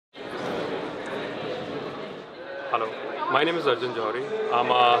Hello, my name is Arjun Jauhari.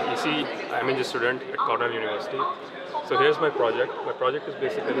 I'm a EC M.Eng student at Cornell University. So here's my project. My project is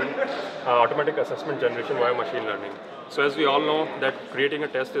basically automatic assessment generation via machine learning. So as we all know that creating a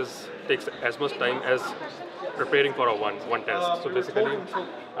test takes as much time as preparing for a one test. So basically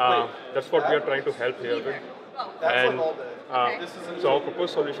that's what we are trying to help here with. And so our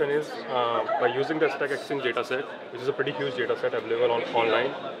proposed solution is by using the Stack Exchange dataset, which is a pretty huge dataset available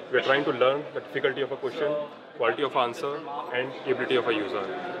online, we are trying to learn the difficulty of a question, quality of answer, and ability of a user.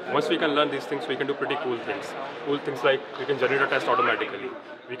 Once we can learn these things, we can do pretty cool things. Cool things like we can generate a test automatically.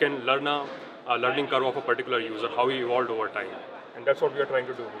 We can learn a learning curve of a particular user, how he evolved over time. And that's what we are trying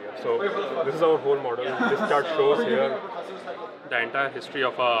to do here. So this is our whole model. This chart shows here the entire history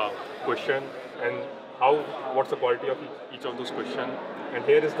of a question and what's the quality of each of those questions. And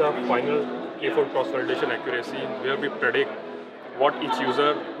here is the final K4 cross-validation accuracy where we predict what each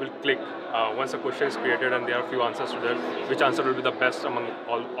user will click once a question is created and there are a few answers to that, which answer will be the best among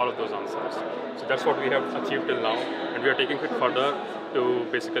all of those answers. So that's what we have achieved till now, and we are taking it further to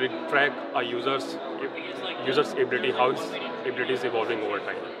basically track a user's ability, how his ability is evolving over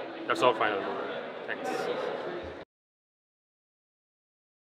time. That's our final goal. Thanks.